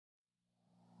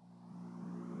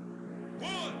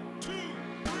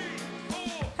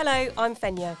Hello, I'm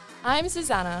Fenya. I'm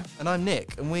Susanna. And I'm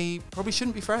Nick, and we probably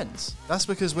shouldn't be friends. That's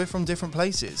because we're from different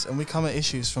places and we come at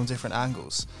issues from different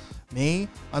angles. Me,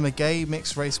 I'm a gay,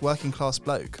 mixed-race, working-class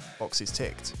bloke. Boxes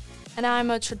ticked. And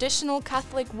I'm a traditional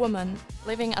Catholic woman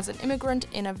living as an immigrant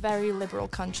in a very liberal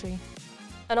country.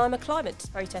 And I'm a climate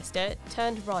protester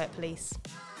turned riot police.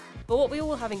 But what we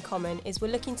all have in common is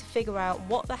we're looking to figure out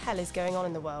what the hell is going on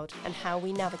in the world and how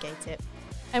we navigate it.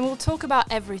 And we'll talk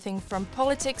about everything from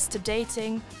politics to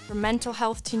dating, from mental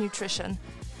health to nutrition.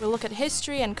 We'll look at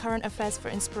history and current affairs for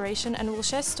inspiration, and we'll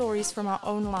share stories from our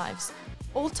own lives.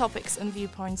 All topics and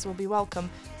viewpoints will be welcome,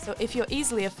 so if you're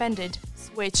easily offended,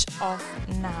 switch off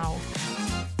now.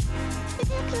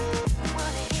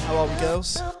 How are we,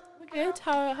 girls? We're good.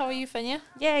 How are you, Fenya?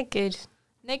 Yeah, good.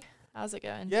 Nick, how's it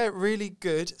going? Yeah, really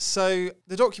good. So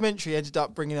the documentary ended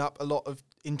up bringing up a lot of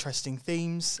interesting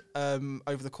themes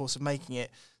over the course of making it.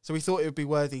 So we thought it would be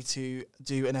worthy to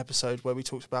do an episode where we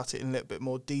talked about it in a little bit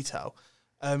more detail.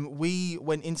 We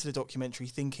went into the documentary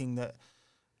thinking that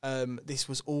this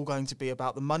was all going to be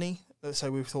about the money.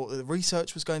 So we thought that the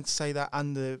research was going to say that,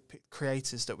 and the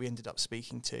creators that we ended up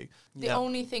speaking to. The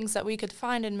only things that we could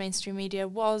find in mainstream media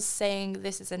was saying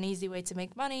this is an easy way to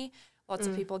make money, lots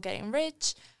of people getting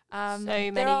rich.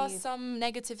 There are some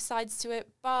negative sides to it,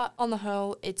 but on the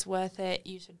whole, it's worth it.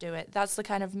 You should do it. That's the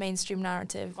kind of mainstream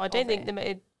narrative. I don't think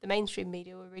the mainstream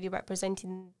media were really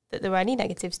representing that there were any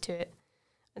negatives to it.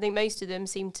 I think most of them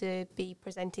seem to be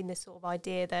presenting this sort of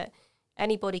idea that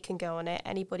anybody can go on it,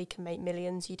 anybody can make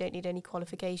millions, you don't need any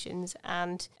qualifications,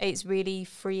 and it's really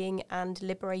freeing and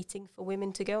liberating for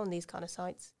women to go on these kind of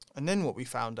sites. And then what we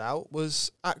found out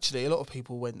was actually a lot of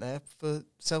people went there for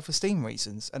self-esteem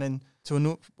reasons. And then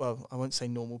to I won't say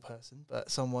normal person,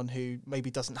 but someone who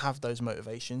maybe doesn't have those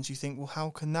motivations, you think, well, how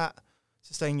can that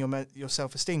sustain your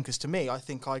self-esteem? Because to me, I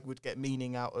think I would get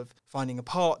meaning out of finding a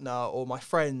partner or my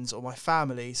friends or my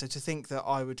family. So to think that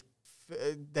I would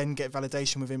then get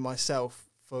validation within myself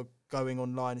for going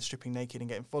online and stripping naked and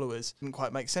getting followers didn't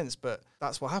quite make sense. But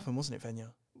that's what happened, wasn't it, Fenya?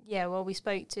 Yeah, well, we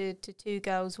spoke to two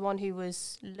girls, one who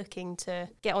was looking to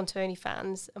get onto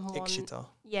OnlyFans and one... Ikshita.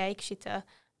 Yeah, Ikshita.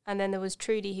 And then there was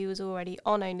Trudy, who was already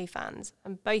on OnlyFans,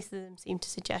 and both of them seemed to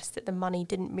suggest that the money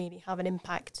didn't really have an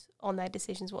impact on their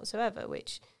decisions whatsoever,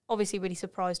 which obviously really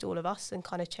surprised all of us and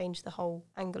kind of changed the whole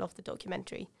angle of the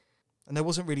documentary. And there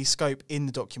wasn't really scope in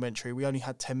the documentary. We only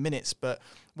had 10 minutes, but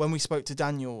when we spoke to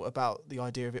Daniel about the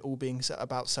idea of it all being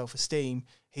about self-esteem,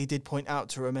 he did point out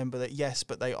to remember that, yes,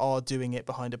 but they are doing it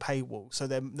behind a paywall, so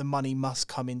the money must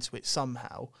come into it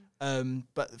somehow.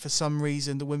 But for some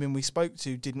reason, the women we spoke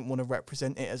to didn't want to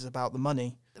represent it as about the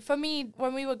money. For me,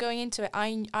 when we were going into it,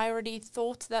 I already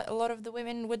thought that a lot of the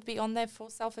women would be on there for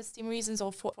self-esteem reasons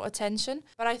or for attention,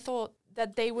 but I thought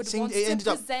that they would want to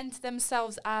present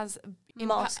themselves as...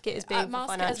 Mask it as being for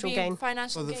financial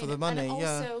gain. For the money,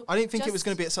 yeah. I didn't think it was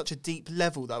going to be at such a deep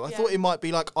level, though. I thought it might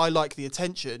be like, I like the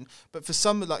attention, but for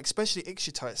some, like especially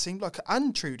Ikshita, it seemed like,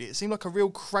 and Trudy, it seemed like a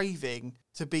real craving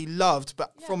to be loved,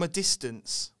 but from a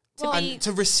distance.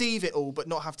 To receive it all, but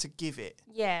not have to give it.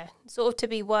 Yeah, sort of to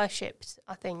be worshipped,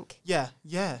 I think. Yeah,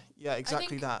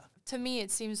 exactly that. To me,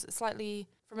 it seems slightly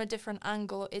from a different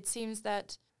angle. It seems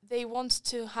that they want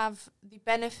to have the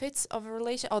benefits of a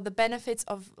relation or the benefits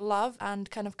of love and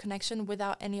kind of connection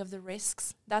without any of the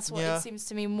risks. That's what it seems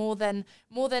to me more than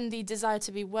the desire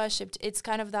to be worshipped. It's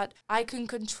kind of that I can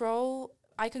control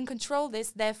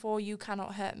this, therefore you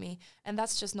cannot hurt me. And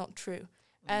that's just not true.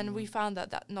 And we found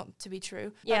that not to be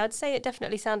true. Yeah, I'd say it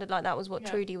definitely sounded like that was what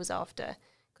Trudy was after,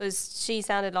 because she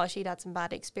sounded like she'd had some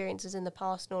bad experiences in the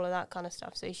past and all of that kind of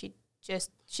stuff. So she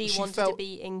wanted to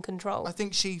be in control. I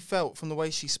think she felt from the way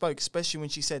she spoke, especially when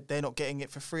she said they're not getting it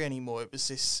for free anymore, it was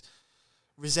this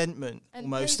resentment and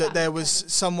almost that there was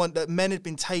someone that men had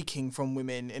been taking from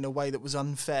women in a way that was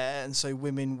unfair, and so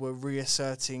women were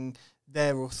reasserting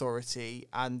their authority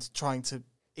and trying to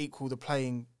equal the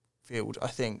playing field, I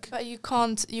think. But you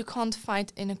can't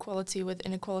fight inequality with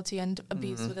inequality and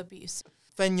abuse with abuse.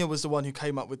 Fenya was the one who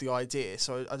came up with the idea,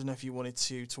 so I don't know if you wanted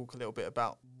to talk a little bit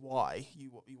about why you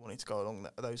wanted to go along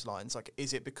those lines. Like,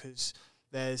 is it because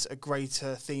there's a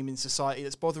greater theme in society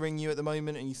that's bothering you at the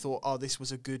moment and you thought, this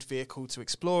was a good vehicle to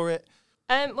explore it?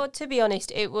 Well, to be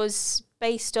honest, it was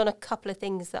based on a couple of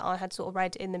things that I had sort of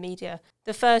read in the media.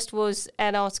 The first was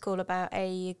an article about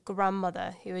a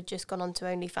grandmother who had just gone onto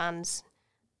OnlyFans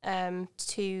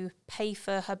to pay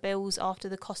for her bills after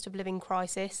the cost of living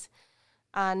crisis.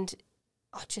 And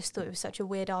I just thought it was such a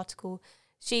weird article.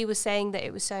 She was saying that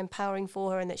it was so empowering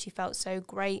for her and that she felt so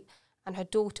great. And her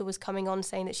daughter was coming on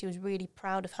saying that she was really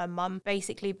proud of her mum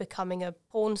basically becoming a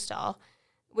porn star,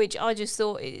 which I just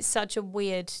thought is such a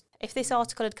weird... If this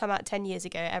article had come out 10 years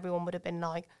ago, everyone would have been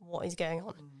like, what is going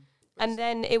on? And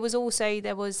then there was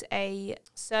a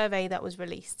survey that was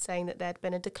released saying that there'd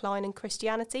been a decline in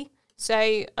Christianity. So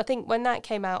I think when that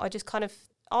came out,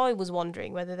 I was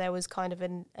wondering whether there was kind of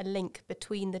a link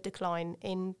between the decline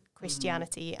in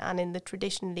Christianity and in the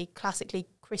traditionally, classically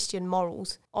Christian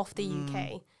morals of the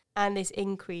UK and this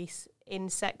increase in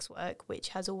sex work, which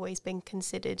has always been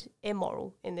considered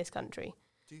immoral in this country.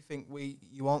 Do you think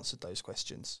you answered those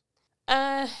questions?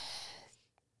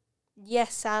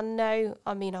 Yes and no.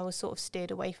 I mean, I was sort of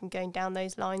steered away from going down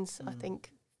those lines, I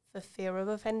think, for fear of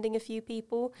offending a few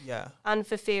people. Yeah. And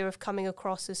for fear of coming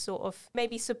across as sort of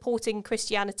maybe supporting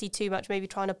Christianity too much, maybe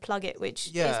trying to plug it, which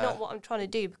is not what I'm trying to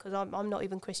do, because I'm not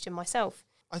even Christian myself.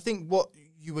 I think what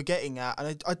you were getting at,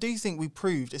 and I do think we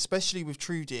proved, especially with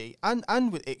Trudy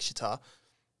and with Ikshita,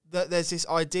 that there's this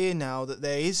idea now that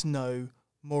there is no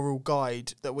moral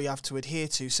guide that we have to adhere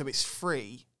to, so it's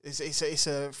free. It's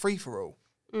a free-for-all.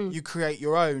 You create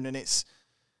your own, and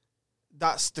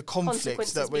that's the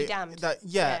conflict that we...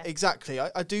 Exactly.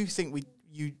 I do think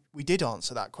we did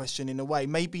answer that question in a way,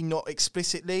 maybe not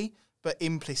explicitly, but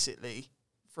implicitly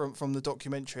from the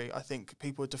documentary. I think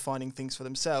people are defining things for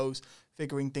themselves,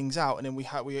 figuring things out, and then we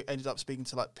ended up speaking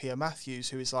to like Pia Matthews,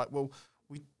 who is like, well,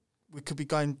 we could be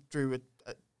going through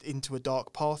into a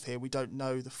dark path here. We don't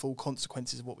know the full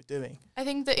consequences of what we're doing. I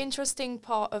think the interesting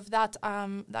part of that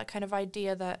that kind of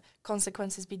idea that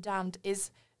consequences be damned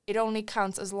is it only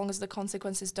counts as long as the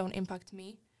consequences don't impact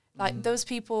me. Like those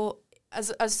people,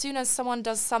 as soon as someone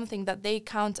does something that they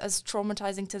count as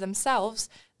traumatizing to themselves,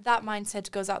 that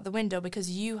mindset goes out the window because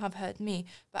you have hurt me.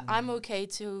 But I'm okay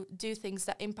to do things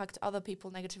that impact other people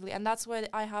negatively. And that's where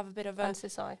I have a bit of a... And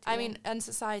society. And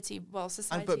society, well,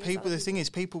 society... But the thing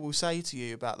is, people will say to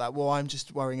you about that, well, I'm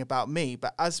just worrying about me.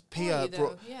 But as Pia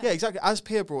exactly. As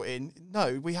Pia brought in,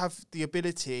 no, we have the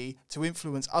ability to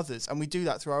influence others, and we do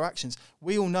that through our actions.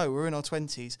 We all know we're in our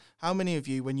 20s. How many of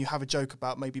you, when you have a joke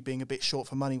about maybe being a bit short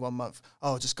for money one month,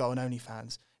 just go on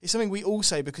OnlyFans? It's something we all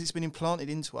say because it's been implanted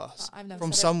into us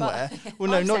from somewhere. Well,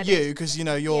 no, not you, because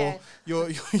you're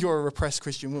a repressed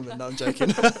Christian woman. No, I'm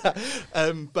joking.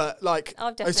 But like,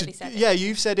 I've definitely said it. Yeah,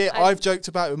 you've said it. I've joked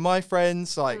about it with my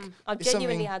friends. Like, I've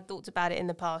genuinely had thoughts about it in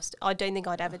the past. I don't think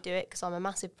I'd ever do it because I'm a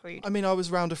massive prude. I mean, I was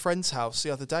round a friend's house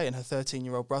the other day, and her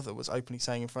 13-year-old brother was openly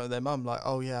saying in front of their mum, like,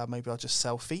 "Oh yeah, maybe I'll just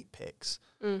sell feet pics."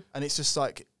 And it's just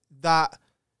like that.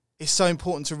 It's so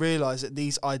important to realise that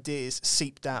these ideas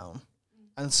seep down.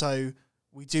 And so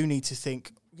we do need to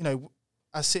think,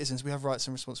 as citizens, we have rights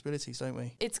and responsibilities, don't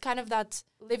we? It's kind of that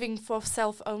living for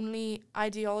self-only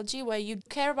ideology where you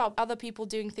care about other people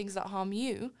doing things that harm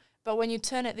you, but when you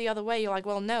turn it the other way, you're like,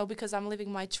 well, no, because I'm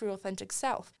living my true, authentic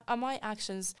self. Are my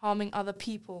actions harming other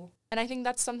people? And I think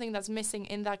that's something that's missing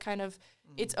in that kind of,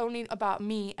 it's only about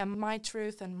me and my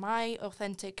truth and my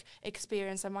authentic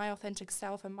experience and my authentic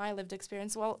self and my lived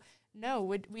experience. Well, no,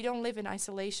 we don't live in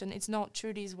isolation. It's not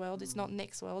Trudy's world. It's not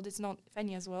Nick's world. It's not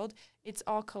Fenya's world. It's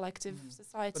our collective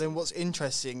society. But then what's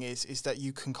interesting is that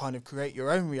you can kind of create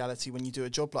your own reality when you do a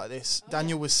job like this.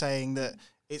 Daniel was saying that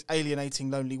it's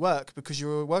alienating, lonely work because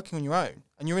you're working on your own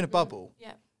and you're in a bubble.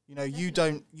 Yeah. You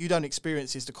don't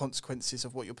experience the consequences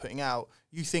of what you're putting out.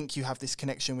 You think you have this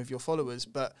connection with your followers,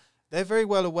 but they're very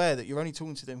well aware that you're only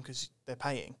talking to them because they're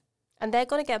paying. And they're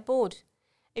going to get bored.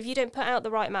 If you don't put out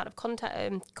the right amount of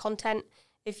content,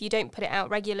 if you don't put it out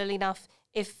regularly enough,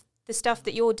 if the stuff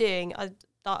that you're doing,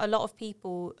 a lot of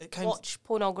people watch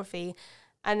pornography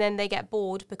and then they get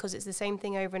bored because it's the same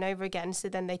thing over and over again, so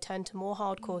then they turn to more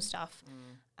hardcore stuff.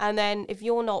 And then if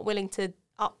you're not willing to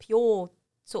up your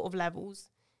sort of levels,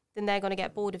 then they're going to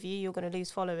get bored of you, you're going to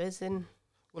lose followers. And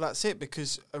well, that's it,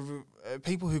 because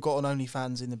people who got on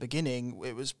OnlyFans in the beginning,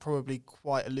 it was probably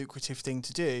quite a lucrative thing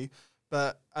to do.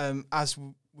 But as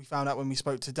we found out when we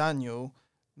spoke to Daniel,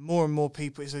 more and more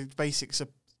people, it's a basic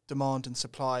demand and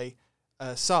supply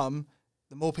the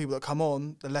more people that come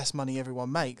on, the less money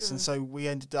everyone makes. And so we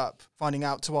ended up finding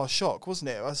out, to our shock, wasn't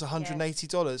it? It was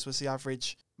 $180 was the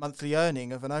average monthly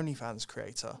earning of an OnlyFans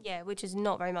creator. Yeah, which is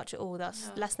not very much at all.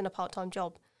 That's less than a part-time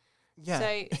job. Yeah.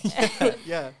 So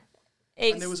yeah.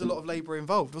 And there was a lot of labour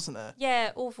involved, wasn't there?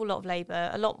 Yeah, awful lot of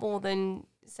labour. A lot more than,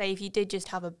 say, if you did just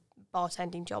have a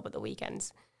bartending job at the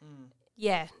weekends.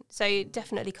 Yeah, so it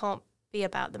definitely can't be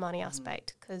about the money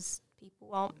aspect because people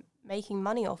aren't making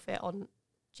money off it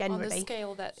generally. On the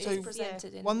scale that is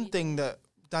presented in one thing that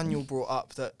Daniel brought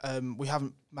up that we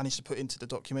haven't managed to put into the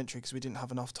documentary because we didn't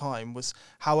have enough time was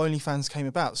how OnlyFans came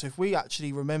about. So if we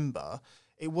actually remember,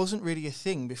 it wasn't really a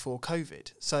thing before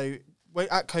COVID. So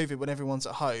at COVID, when everyone's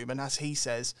at home, and as he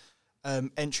says,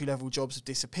 entry-level jobs have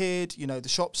disappeared. You know, the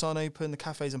shops aren't open, the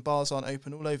cafes and bars aren't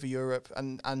open all over Europe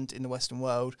and in the Western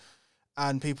world.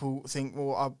 And people think,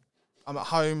 well, I'm at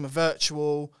home,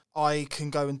 virtual, I can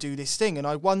go and do this thing. And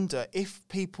I wonder if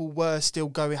people were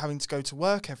still having to go to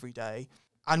work every day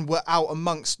and were out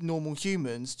amongst normal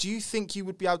humans, do you think you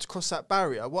would be able to cross that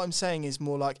barrier? What I'm saying is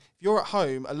more like, if you're at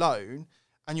home alone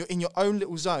and you're in your own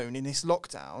little zone in this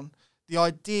lockdown, the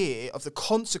idea of the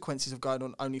consequences of going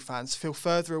on OnlyFans feel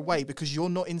further away because you're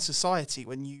not in society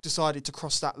when you decided to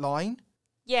cross that line.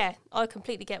 Yeah, I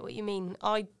completely get what you mean.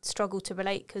 I struggle to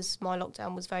relate because my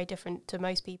lockdown was very different to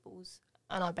most people's,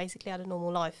 and I basically had a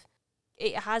normal life.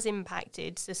 It has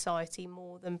impacted society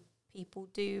more than people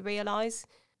do realise.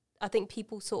 I think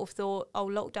people sort of thought, oh,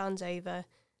 lockdown's over,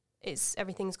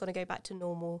 everything's going to go back to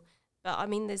normal. But I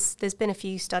mean, there's been a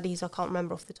few studies, I can't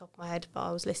remember off the top of my head, but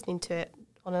I was listening to it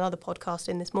on another podcast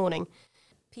this morning.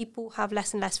 People have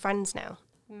less and less friends now.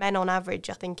 Men on average,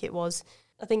 I think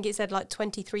it said like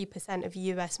 23% of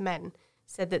US men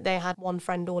said that they had one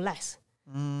friend or less.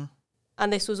 And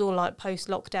this was all like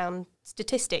post-lockdown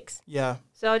statistics. Yeah.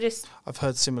 So I've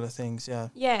heard similar things, yeah.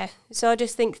 Yeah. So I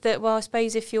just think that, well, I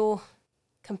suppose if you're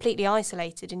completely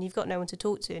isolated and you've got no one to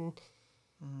talk to and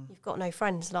you've got no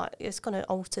friends, like, it's going to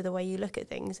alter the way you look at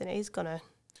things, and it is going to...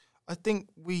 I think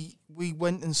we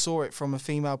went and saw it from a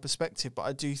female perspective, but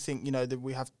I do think, you know, that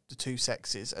we have the two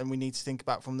sexes and we need to think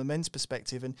about from the men's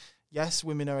perspective. And yes,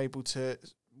 women are able to,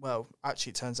 well,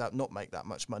 actually it turns out not make that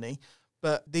much money,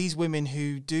 but these women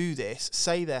who do this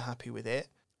say they're happy with it.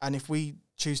 And if we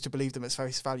choose to believe them at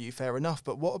face value, fair enough.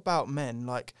 But what about men?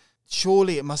 Like,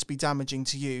 surely it must be damaging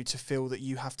to you to feel that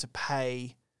you have to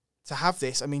pay to have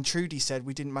this. I mean, Trudy said,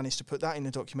 we didn't manage to put that in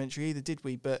the documentary either, did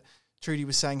we? But Trudy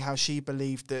was saying how she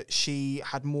believed that she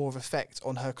had more of effect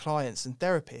on her clients than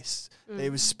therapists.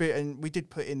 There was and we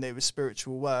did put in there was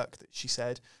spiritual work that she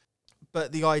said.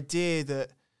 But the idea that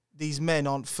these men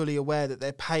aren't fully aware that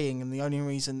they're paying and the only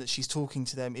reason that she's talking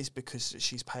to them is because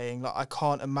she's paying, like, I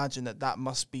can't imagine that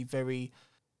must be very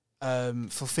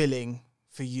fulfilling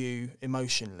for you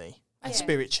emotionally and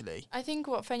spiritually. I think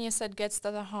what Fenya said gets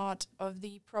to the heart of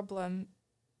the problem.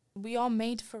 We are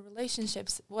made for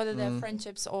relationships, whether they're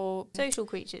friendships or... Social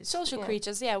creatures.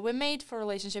 Creatures, yeah. We're made for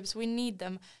relationships. We need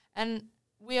them. And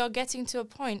we are getting to a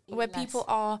point where people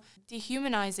are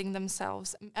dehumanizing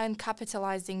themselves and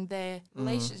capitalizing their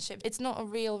relationship. It's not a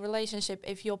real relationship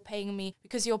if you're paying me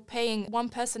because you're paying... One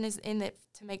person is in it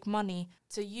to make money,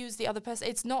 to use the other person.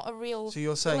 It's not a real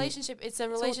relationship. It's a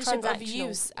relationship of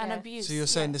use and abuse. So you're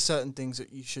saying there's certain things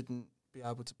that you shouldn't be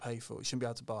able to pay for, you shouldn't be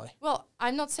able to buy. Well,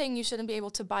 I'm not saying you shouldn't be able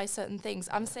to buy certain things.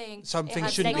 I'm saying some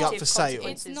things shouldn't be up for sale.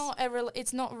 It's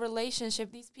not a relationship.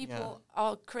 These people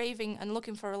are craving and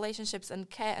looking for relationships and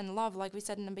care and love, like we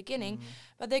said in the beginning,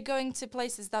 but they're going to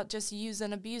places that just use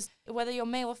and abuse. Whether you're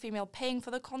male or female, paying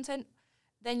for the content,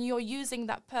 then you're using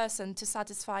that person to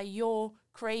satisfy your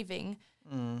craving.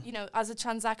 You know, as a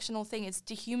transactional thing, it's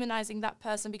dehumanizing that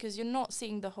person because you're not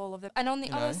seeing the whole of them. And on the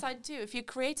other side too, if you're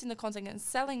creating the content and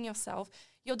selling yourself,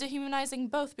 you're dehumanizing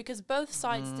both because both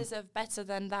sides deserve better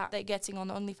than that they're getting on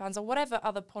OnlyFans or whatever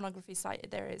other pornography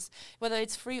site there is, whether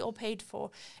it's free or paid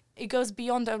for. It goes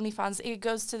beyond OnlyFans. It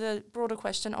goes to the broader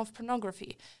question of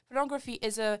pornography. Pornography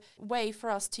is a way for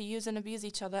us to use and abuse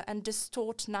each other and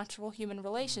distort natural human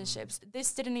relationships.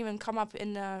 This didn't even come up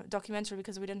in a documentary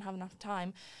because we didn't have enough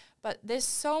time. But there's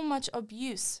so much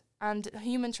abuse and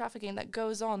human trafficking that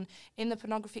goes on in the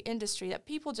pornography industry that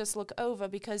people just look over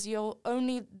because you're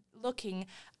only looking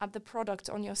at the product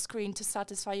on your screen to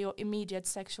satisfy your immediate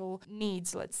sexual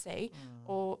needs, let's say,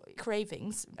 or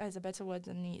cravings, as a better word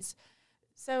than needs.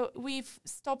 So we've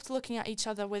stopped looking at each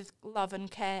other with love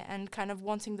and care and kind of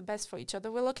wanting the best for each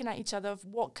other. We're looking at each other of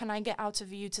what can I get out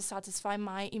of you to satisfy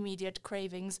my immediate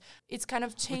cravings. It's kind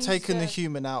of changed. We're taking the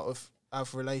human out of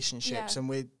relationships,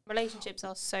 and relationships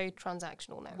are so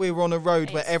transactional now. We're on a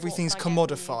road where everything's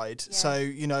commodified. So,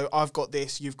 you know, I've got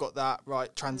this, you've got that,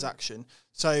 right? Transaction.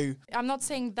 So I'm not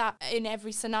saying that in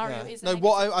every scenario is no.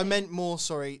 What I meant more,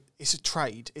 it's a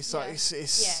trade. It's like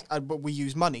it's but we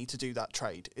use money to do that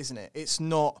trade, isn't it? It's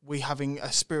not we having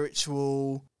a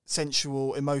spiritual,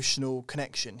 sensual, emotional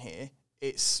connection here.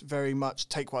 It's very much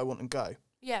take what I want and go.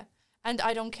 Yeah. And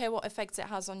I don't care what effects it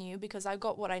has on you because I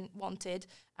got what I wanted.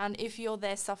 And if you're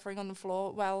there suffering on the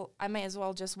floor, well, I may as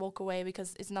well just walk away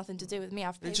because it's nothing to do with me.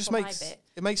 I've paid for my bit.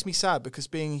 It makes me sad because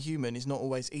being a human is not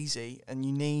always easy, and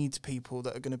you need people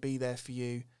that are going to be there for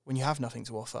you when you have nothing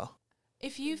to offer.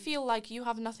 If you feel like you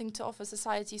have nothing to offer,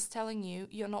 society's telling you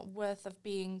you're not worth of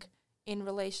being in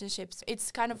relationships.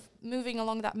 It's kind of moving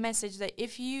along that message that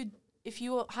if you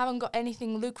haven't got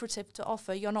anything lucrative to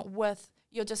offer, you're not worth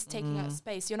you're just taking up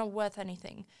space. You're not worth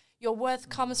anything. Your worth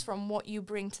comes from what you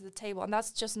bring to the table, and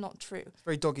that's just not true. It's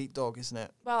very dog eat dog, isn't it?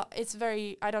 Well, it's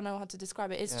very, I don't know how to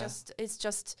describe it. It's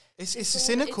It's a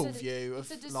cynical view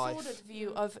of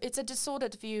life. It's a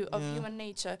disordered view of human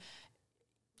nature.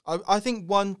 I think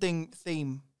one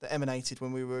theme that emanated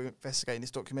when we were investigating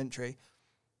this documentary,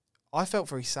 I felt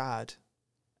very sad.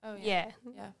 Oh Yeah.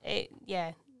 It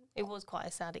was quite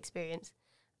a sad experience,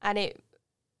 and it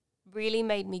really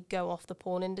made me go off the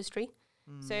porn industry.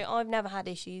 So I've never had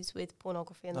issues with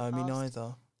pornography in the past. No, me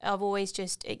neither. I've always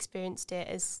just experienced it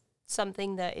as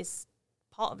something that is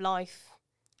part of life.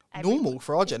 Normal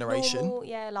for our generation.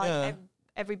 Normal,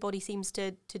 everybody seems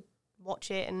to watch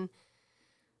it,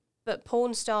 but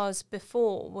porn stars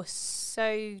before were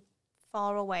so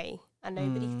far away and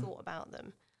nobody thought about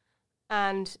them.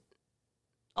 And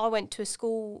I went to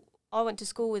school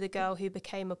with a girl who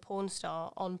became a porn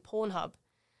star on Pornhub,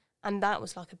 and that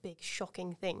was like a big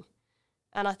shocking thing.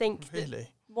 And I think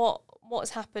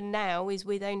what's happened now is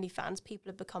with OnlyFans, people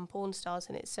have become porn stars,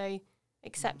 and it's so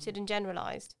accepted and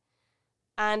generalised.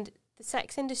 And the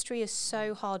sex industry is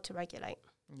so hard to regulate.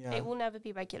 Yeah. It will never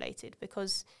be regulated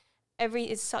because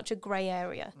it's such a grey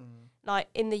area. Like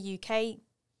in the UK,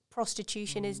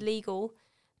 prostitution is legal,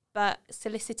 but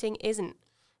soliciting isn't.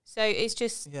 So it's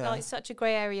just like such a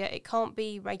grey area. It can't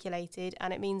be regulated,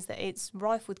 and it means that it's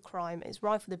rife with crime, it's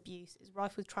rife with abuse, it's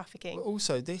rife with trafficking. But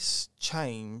also, this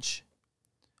change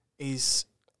is,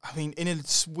 I mean, in a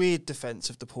weird defence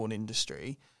of the porn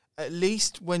industry, at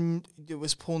least when it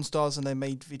was porn stars and they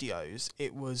made videos,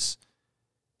 it was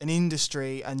an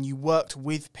industry and you worked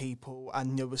with people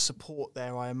and there was support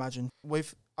there, I imagine.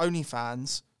 With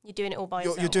OnlyFans, you're doing it all by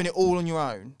yourself. You're doing it all on your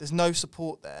own. There's no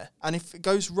support there. And if it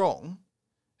goes wrong,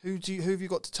 who have you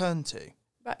got to turn to?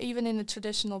 But even in the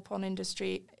traditional porn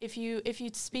industry, if you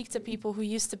speak to people who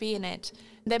used to be in it,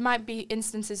 there might be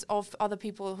instances of other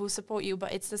people who support you,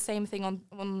 but it's the same thing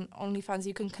on OnlyFans.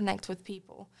 You can connect with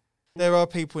people. There are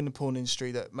people in the porn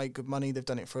industry that make good money. They've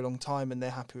done it for a long time and they're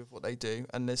happy with what they do.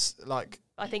 And there's like,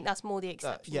 I think that's more the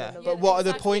exception. But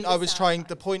the point I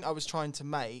was trying to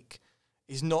make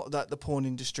is not that the porn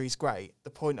industry is great. The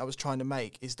point I was trying to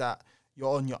make is that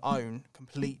you're on your own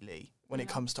completely when it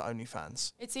comes to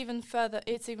OnlyFans. It's even further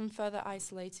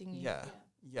isolating you.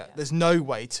 Yeah. There's no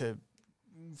way to,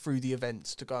 through the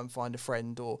events, to go and find a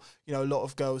friend, or, you know, a lot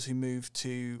of girls who move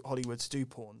to Hollywood to do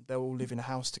porn, they'll all live in a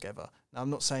house together. Now, I'm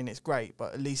not saying it's great,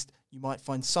 but at least you might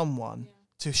find someone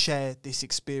to share this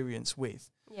experience with.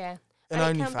 Yeah. And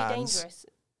OnlyFans, it can be dangerous.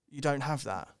 You don't have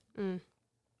that.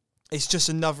 It's just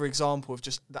another example of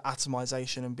just the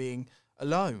atomization and being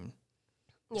alone.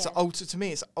 Yeah. To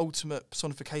me, it's the ultimate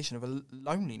personification of a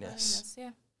loneliness.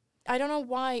 Yeah. I don't know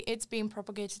why it's being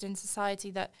propagated in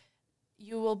society that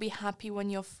you will be happy when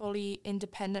you're fully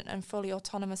independent and fully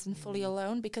autonomous and fully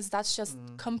alone, because that's just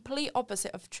complete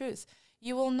opposite of truth.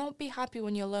 You will not be happy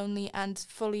when you're lonely and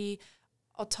fully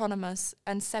autonomous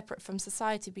and separate from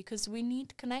society, because we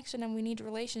need connection and we need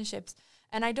relationships.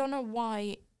 And I don't know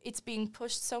why it's being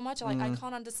pushed so much. Like, I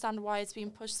can't understand why it's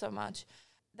being pushed so much.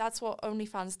 That's what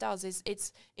OnlyFans does, is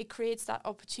it creates that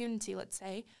opportunity, let's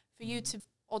say, for you to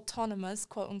autonomous,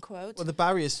 quote unquote. Well, the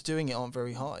barriers to doing it aren't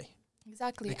very high.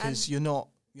 Exactly. Because you're not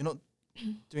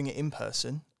doing it in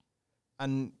person.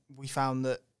 And we found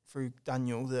that through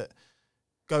Daniel that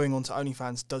going onto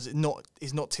OnlyFans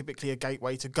is not typically a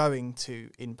gateway to going to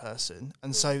in person.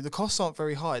 And so the costs aren't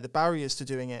very high. The barriers to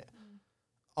doing it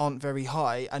aren't very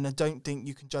high, and I don't think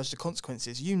you can judge the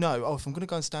consequences. You know, if I'm going to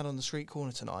go and stand on the street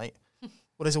corner tonight,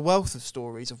 well, there's a wealth of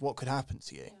stories of what could happen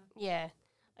to you. Yeah,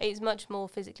 it's much more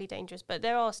physically dangerous, but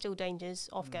there are still dangers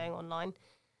of going online.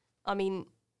 I mean,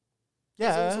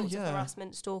 there's all sorts of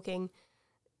harassment, stalking.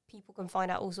 People can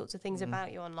find out all sorts of things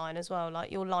about you online as well.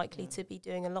 Like, you're likely to be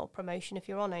doing a lot of promotion if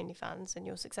you're on OnlyFans and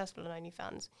you're successful on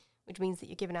OnlyFans, which means that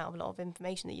you're giving out a lot of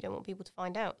information that you don't want people to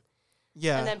find out.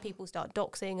 Yeah. And then people start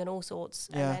doxing and all sorts,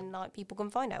 and then like people can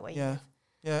find out where you live.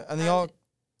 Yeah, and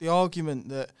the argument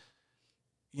that,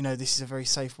 you know, this is a very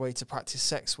safe way to practice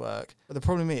sex work, but the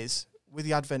problem is, with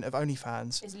the advent of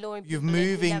OnlyFans, you're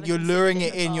luring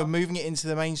it in, you're moving it into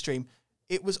the mainstream.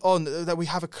 It was on that we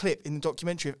have a clip in the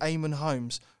documentary of Eamon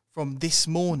Holmes from this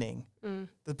morning,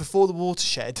 before the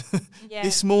watershed,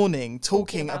 this morning,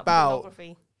 talking about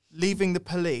leaving the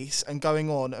police and going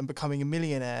on and becoming a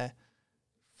millionaire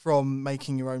from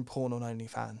making your own porn on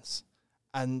OnlyFans.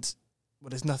 And, well,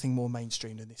 there's nothing more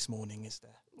mainstream than this morning, is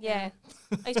there? Yeah.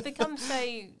 It's become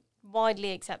so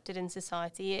widely accepted in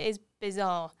society. It is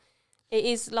bizarre. It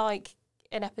is like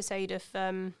an episode of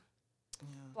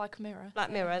Black Mirror.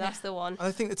 Black Mirror, that's the one. And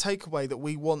I think the takeaway that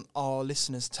we want our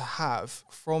listeners to have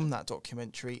from that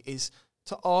documentary is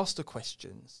to ask the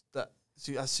questions that,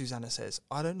 as Susanna says,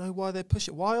 I don't know why they're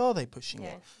pushing. Why are they pushing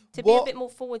it? To be a bit more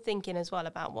forward thinking as well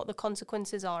about what the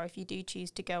consequences are if you do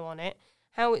choose to go on it,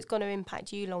 how it's going to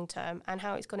impact you long term, and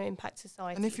how it's going to impact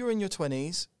society. And if you're in your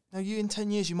 20s, now you in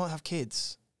 10 years you might have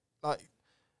kids.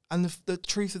 And the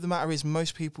truth of the matter is,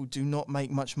 most people do not make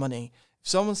much money. If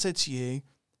someone said to you,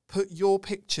 put your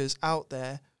pictures out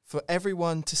there for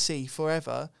everyone to see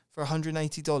forever for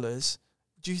 $180,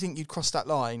 do you think you'd cross that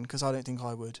line? Because I don't think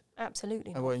I would.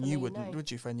 Absolutely. Oh, well, and you wouldn't,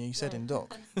 would you, Fenya? You said in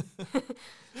doc.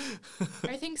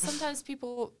 I think sometimes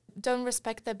people don't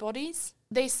respect their bodies.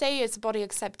 They say it's body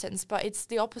acceptance, but it's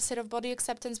the opposite of body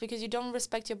acceptance, because you don't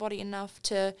respect your body enough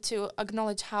to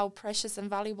acknowledge how precious and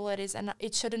valuable it is, and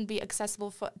it shouldn't be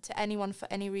accessible to anyone for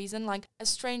any reason. Like, a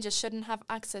stranger shouldn't have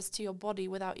access to your body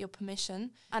without your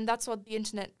permission, and that's what the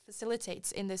internet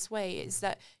facilitates in this way, is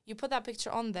that you put that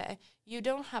picture on there, you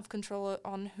don't have control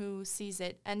on who sees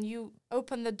it, and you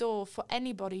open the door for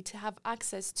anybody to have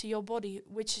access to your body,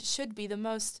 which should be the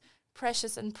most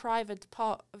precious and private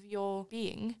part of your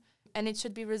being. And it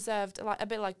should be reserved, a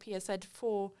bit like Pia said,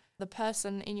 for the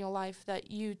person in your life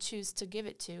that you choose to give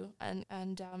it to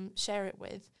and share it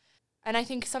with. And I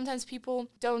think sometimes people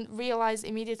don't realize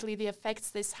immediately the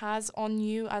effects this has on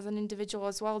you as an individual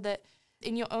as well, that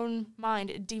in your own mind,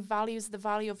 it devalues the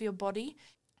value of your body,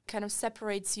 kind of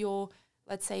separates your,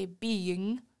 let's say,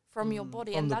 being from your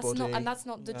body. And that's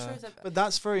not the truth. But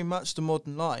that's very much the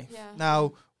modern life. Yeah.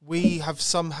 Now, we have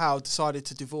somehow decided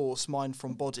to divorce mind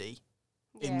from body.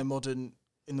 In the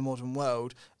modern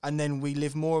world, and then we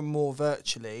live more and more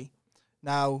virtually.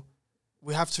 Now,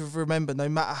 we have to remember, no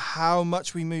matter how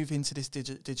much we move into this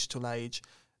digital age,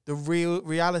 the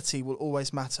reality will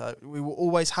always matter. We will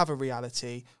always have a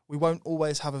reality. We won't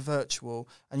always have a virtual.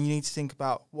 And you need to think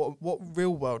about what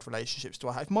real world relationships do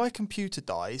I have? If my computer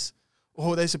dies,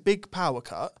 or there's a big power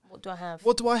cut, what do I have?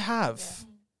 What do I have? Yeah.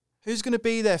 Who's going to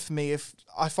be there for me if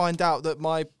I find out that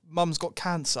my mum's got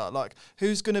cancer? Like,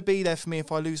 who's going to be there for me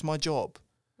if I lose my job?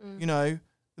 You know,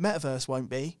 the metaverse won't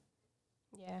be.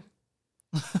 Yeah.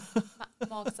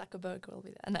 Mark Zuckerberg will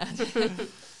be there now.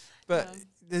 But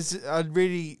it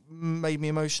really made me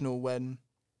emotional when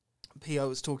Pia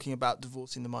was talking about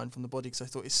divorcing the mind from the body, because I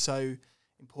thought it's so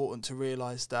important to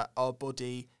realise that our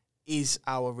body is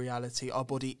our reality. Our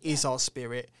body is our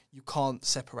spirit. You can't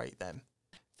separate them.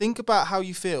 Think about how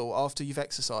you feel after you've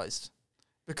exercised,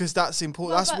 because that's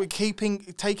important. That's what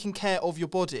taking care of your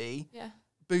body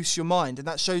boosts your mind, and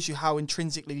that shows you how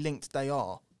intrinsically linked they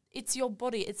are. It's your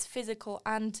body, it's physical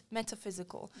and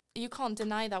metaphysical. You can't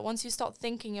deny that. Once you start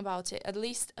thinking about it, at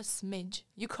least a smidge,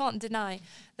 you can't deny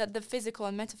that the physical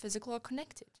and metaphysical are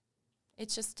connected.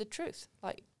 It's just the truth.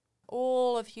 Like,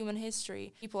 all of human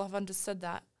history, people have understood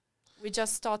that. We're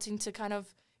just starting to kind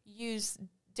of use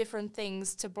different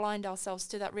things to blind ourselves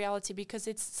to that reality, because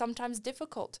it's sometimes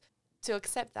difficult to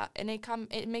accept that, and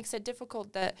it makes it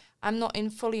difficult that I'm not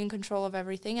fully in control of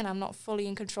everything, and I'm not fully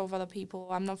in control of other people.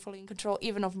 I'm not fully in control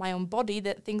even of my own body,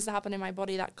 that things that happen in my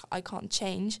body that I can't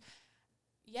change.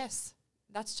 Yes,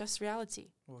 that's just reality.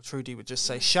 Well, Trudy would just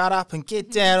say, shut up and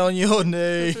get down on your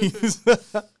knees.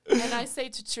 And I say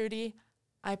to Trudy,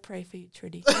 I pray for you,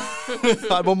 Trudy.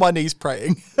 I'm on my knees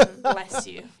praying. Bless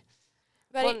you.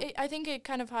 But I think it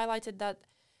kind of highlighted that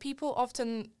people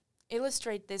often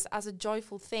illustrate this as a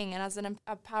joyful thing and as an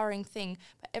empowering thing.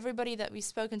 But everybody that we've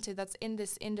spoken to that's in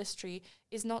this industry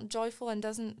is not joyful and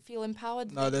doesn't feel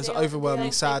empowered. No, there's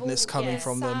overwhelming sadness coming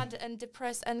from them. Sad and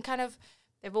depressed, and kind of...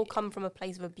 They've all come from a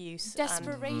place of abuse.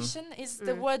 Desperation is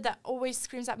the word that always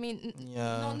screams at me.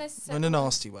 Not necessarily in a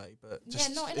nasty way, but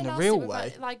just not in a real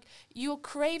way. But like, you're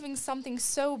craving something,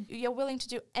 so you're willing to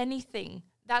do anything.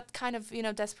 That kind of,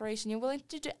 desperation. You're willing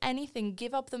to do anything,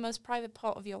 give up the most private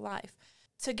part of your life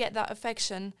to get that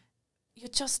affection. You're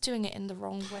just doing it in the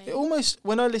wrong way. It almost,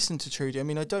 when I listened to Trudy, I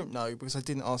mean, I don't know because I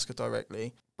didn't ask her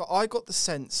directly, but I got the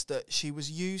sense that she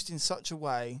was used in such a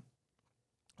way,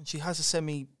 and she has a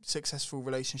semi-successful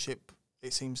relationship,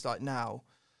 it seems like now,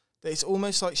 that it's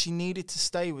almost like she needed to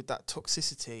stay with that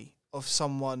toxicity of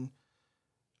someone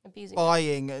abusing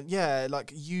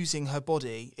using her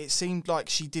body. It seemed like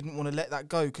she didn't want to let that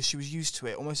go because she was used to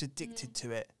it, almost addicted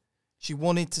to it. She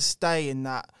wanted to stay in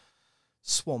that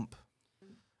swamp.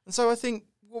 And so I think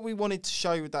what we wanted to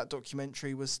show with that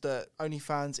documentary was that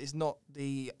OnlyFans is not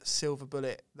the silver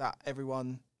bullet that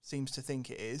everyone seems to think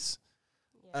it is.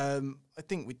 I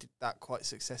think we did that quite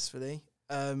successfully.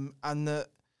 And that,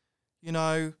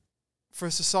 for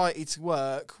a society to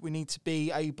work, we need to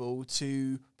be able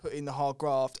to put in the hard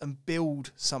graft and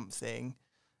build something,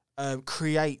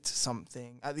 create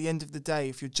something. At the end of the day,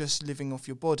 if you're just living off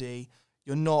your body,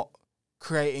 you're not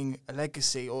creating a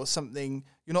legacy or something.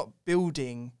 You're not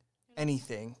building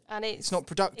anything. And it's not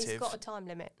productive. It's got a time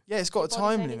limit. Yeah, it's got a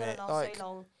time limit. Like, so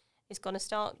long. It's going to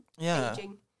start yeah,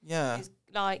 aging. Yeah. It's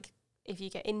like, if you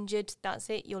get injured, that's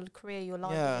it. Your career, your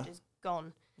livelihood is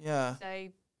gone. Yeah. So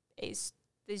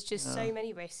there's just so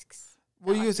many risks.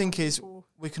 What you think is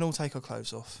we can all take our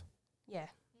clothes off. Yeah.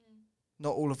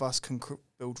 Not all of us can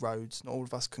build roads. Not all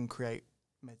of us can create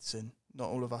medicine. Not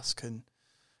all of us can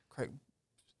create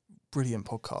brilliant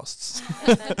podcasts.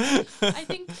 I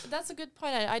think that's a good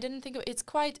point. I didn't think it's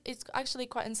actually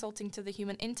quite insulting to the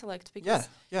human intellect, because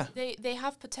they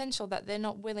have potential that they're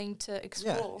not willing to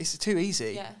explore. Yeah, it's too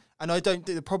easy. Yeah. And I don't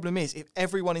think the problem is, if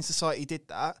everyone in society did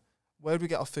that, where would we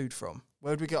get our food from?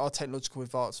 Where would we get our technological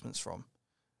advancements from?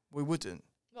 We wouldn't.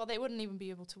 Well, they wouldn't even be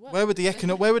able to work. Where would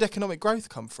economic growth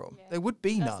come from? Yeah. There would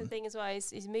be none. That's the thing as well,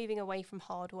 is moving away from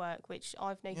hard work, which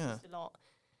I've noticed a lot,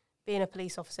 being a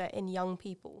police officer, in young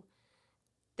people.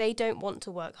 They don't want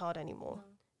to work hard anymore.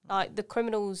 Like, the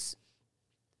criminals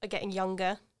are getting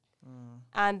younger,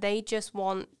 and they just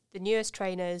want the newest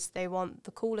trainers, they want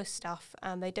the coolest stuff,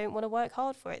 and they don't want to work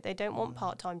hard for it. They don't want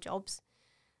part-time jobs.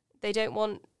 They don't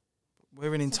want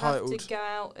entitled to have to go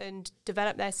out and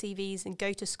develop their CVs and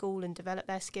go to school and develop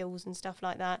their skills and stuff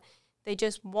like that. They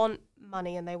just want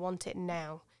money, and they want it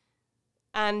now.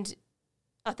 And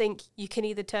I think you can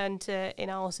either turn to, in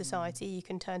our society, you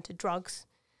can turn to drugs,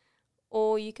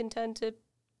 or you can turn to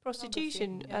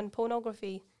prostitution and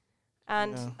pornography.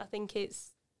 And I think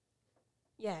it's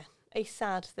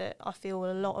sad that I feel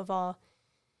a lot of our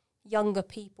younger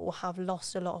people have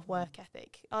lost a lot of work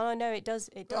ethic. And I know it does.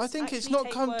 I think it's not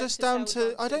just down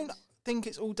to. I don't think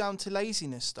it's all down to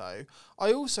laziness, though.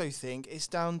 I also think it's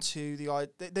down to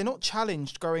they're not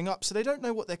challenged growing up, so they don't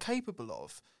know what they're capable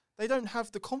of. They don't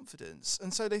have the confidence,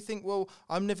 and so they think, well,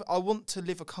 I want to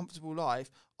live a comfortable life.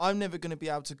 I'm never going to be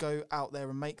able to go out there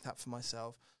and make that for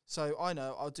myself. So I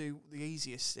know I'll do the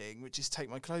easiest thing, which is take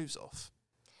my clothes off.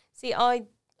 See, I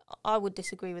would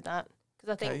disagree with that,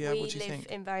 because I think we live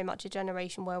in very much a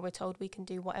generation where we're told we can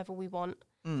do whatever we want.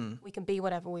 We can be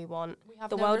whatever we want.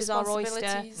 The world is our oyster.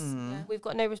 Yeah. We've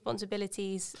got no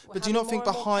responsibilities. But do you not think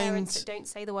behind parents that don't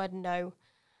say the word no?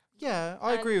 Yeah,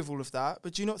 I agree with all of that.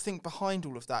 But do you not think behind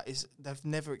all of that is they've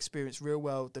never experienced real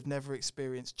world, they've never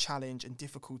experienced challenge and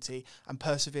difficulty and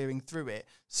persevering through it.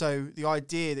 So the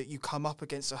idea that you come up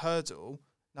against a hurdle,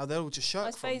 now they'll just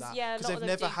shirk from that. Because they've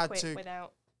never had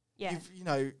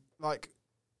to. Like,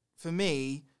 for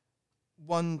me,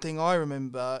 one thing I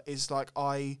remember is when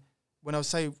I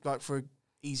was for an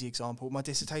easy example, my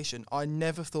dissertation, I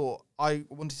never thought I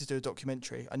wanted to do a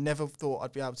documentary. I never thought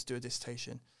I'd be able to do a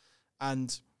dissertation.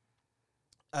 And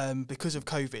because of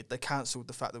COVID, they cancelled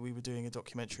the fact that we were doing a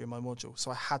documentary in my module.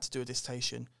 So I had to do a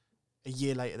dissertation a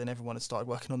year later than everyone had started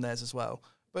working on theirs as well.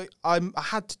 But I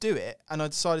had to do it, and I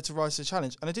decided to rise to the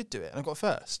challenge, and I did do it, and I got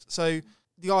first. So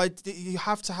the idea, you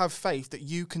have to have faith that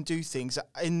you can do things that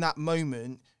in that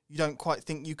moment you don't quite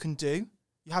think you can do.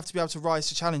 You have to be able to rise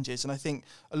to challenges, and I think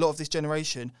a lot of this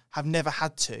generation have never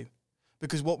had to,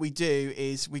 because what we do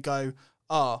is we go,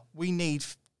 we need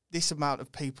this amount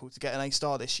of people to get an A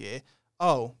star this year.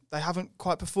 Oh, they haven't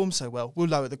quite performed so well. We'll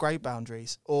lower the grade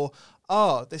boundaries. Or,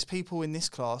 there's people in this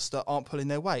class that aren't pulling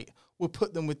their weight. We'll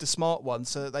put them with the smart ones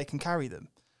so that they can carry them.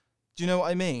 Do you know what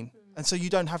I mean? And so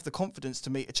you don't have the confidence to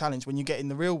meet a challenge when you get in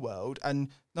the real world, and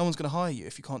no one's going to hire you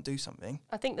if you can't do something.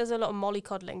 I think there's a lot of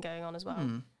mollycoddling going on as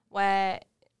well, where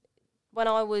when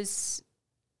I was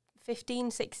 15,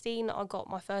 16, I got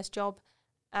my first job,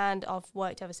 and I've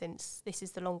worked ever since. This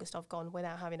is the longest I've gone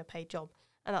without having a paid job.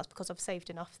 And that's because I've saved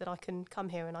enough that I can come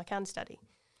here and I can study.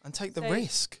 And take the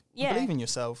risk. Yeah. Believe in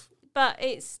yourself. But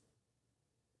it's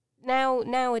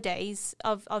nowadays,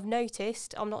 I've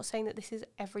noticed, I'm not saying that this is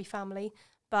every family,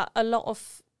 but a lot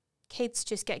of kids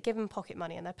just get given pocket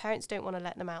money and their parents don't want to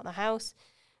let them out of the house,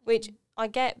 which I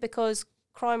get because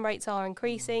crime rates are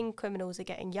increasing, criminals are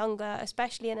getting younger,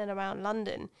 especially in and around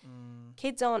London.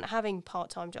 Kids aren't having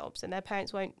part-time jobs and their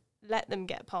parents won't let them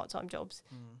get part-time jobs.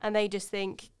 And they just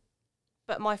think,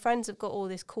 but my friends have got all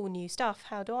this cool new stuff.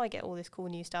 How do I get all this cool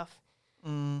new stuff?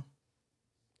 I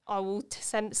will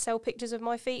sell pictures of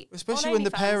my feet. Especially when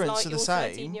the parents are the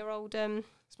same. 13-year-old,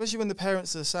 especially when the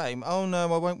parents are the same. Oh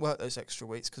no, I won't work those extra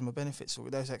weeks because my benefits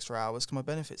those extra hours because my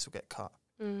benefits will get cut.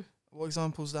 What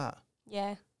example is that?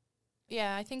 Yeah,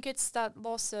 I think it's that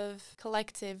loss of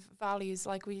collective values,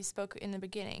 like we spoke in the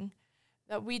beginning,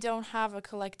 that we don't have a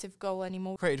collective goal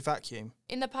anymore. Created vacuum.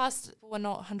 In the past, we're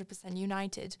not 100%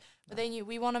 united, but then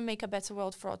we want to make a better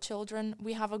world for our children.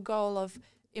 We have a goal of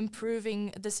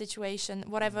improving the situation,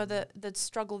 whatever the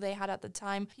struggle they had at the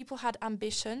time. People had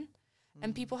ambition,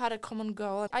 and people had a common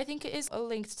goal. I think it is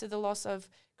linked to the loss of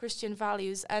Christian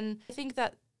values, and I think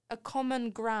that a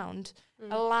common ground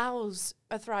allows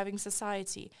a thriving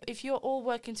society. If you're all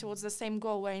working towards the same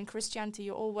goal, where in Christianity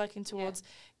you're all working towards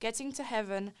getting to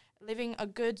heaven, living a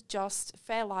good, just,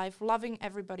 fair life, loving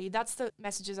everybody, that's the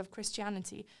messages of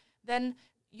Christianity, then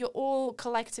you're all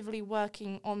collectively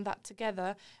working on that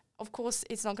together. Of course,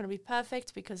 it's not going to be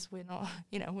perfect because we're not,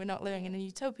 we're not living in a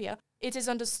utopia. It is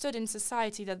understood in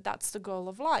society that that's the goal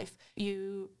of life.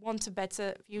 You want a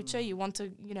better future. You want to,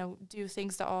 do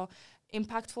things that are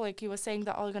impactful, like you were saying,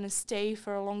 that are going to stay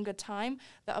for a longer time,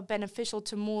 that are beneficial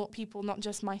to more people, not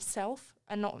just myself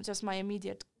and not just my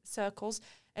immediate circles.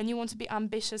 And you want to be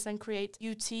ambitious and create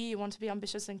UT. You want to be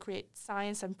ambitious and create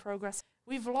science and progress.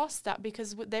 We've lost that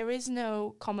because there is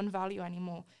no common value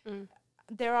anymore.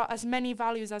 There are as many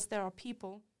values as there are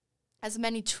people, as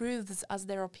many truths as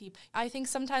there are people. I think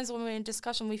sometimes when we're in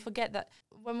discussion, we forget that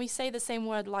when we say the same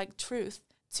word like truth,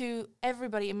 to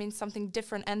everybody it means something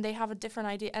different, and they have a different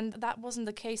idea, and that wasn't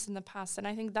the case in the past. And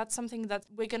I think that's something that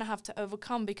we're going to have to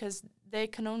overcome, because there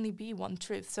can only be one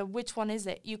truth. So which one is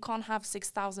it? You can't have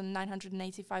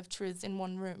 6,985 truths in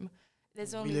one room.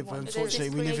 There's only one. Unfortunately,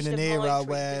 we live in an era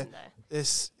where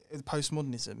this is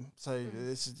postmodernism. So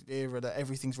this is the era that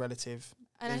everything's relative.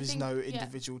 And there is no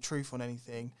individual truth on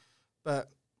anything. But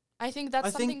I think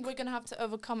that's something we're going to have to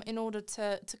overcome in order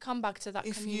to come back to that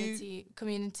community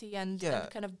and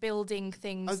kind of building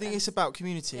things. I think it's about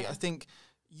community. Yeah. I think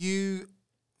you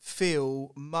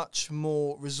feel much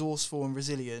more resourceful and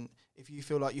resilient if you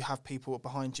feel like you have people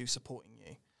behind you supporting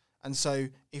you. And so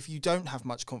if you don't have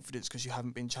much confidence because you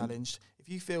haven't been challenged, if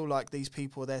you feel like these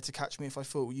people are there to catch me if I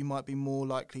fall, you might be more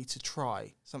likely to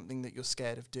try something that you're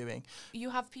scared of doing.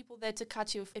 You have people there to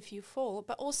catch you if you fall,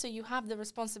 but also you have the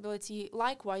responsibility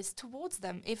likewise towards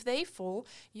them. If they fall,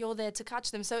 you're there to catch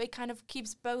them. So it kind of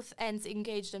keeps both ends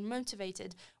engaged and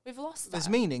motivated. We've lost that. There's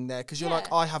meaning there because you're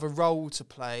like, I have a role to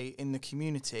play in the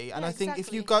community. And I think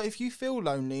if you feel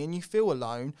lonely and you feel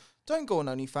alone, don't go on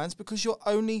OnlyFans, because you're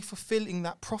only fulfilling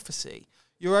that prophecy.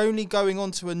 You're only going on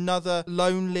to another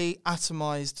lonely,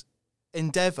 atomized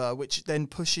endeavour, which then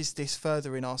pushes this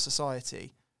further in our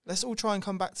society. Let's all try and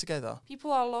come back together.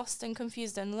 People are lost and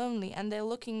confused and lonely, and they're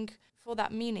looking for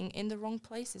that meaning in the wrong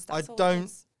places. Tell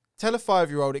a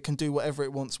 5-year-old it can do whatever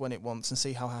it wants when it wants and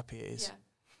see how happy it is.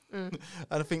 Yeah. And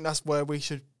I think that's where we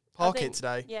should park it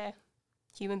today. Yeah.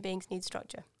 Human beings need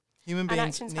structure. Human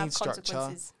beings need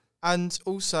structure. And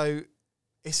also,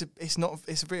 it's a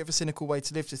bit of a cynical way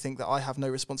to live, to think that I have no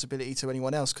responsibility to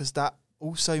anyone else, because that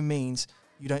also means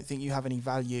you don't think you have any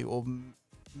value or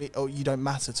you don't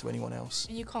matter to anyone else.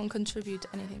 You can't contribute to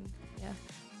anything. Yeah.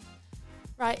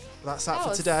 Right. Well, that's that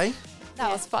for today.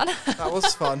 That was fun. That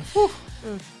was fun. I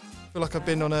feel like I've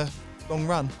been on a long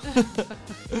run.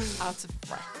 Out of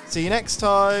breath. See you next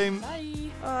time. Bye.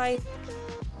 Bye.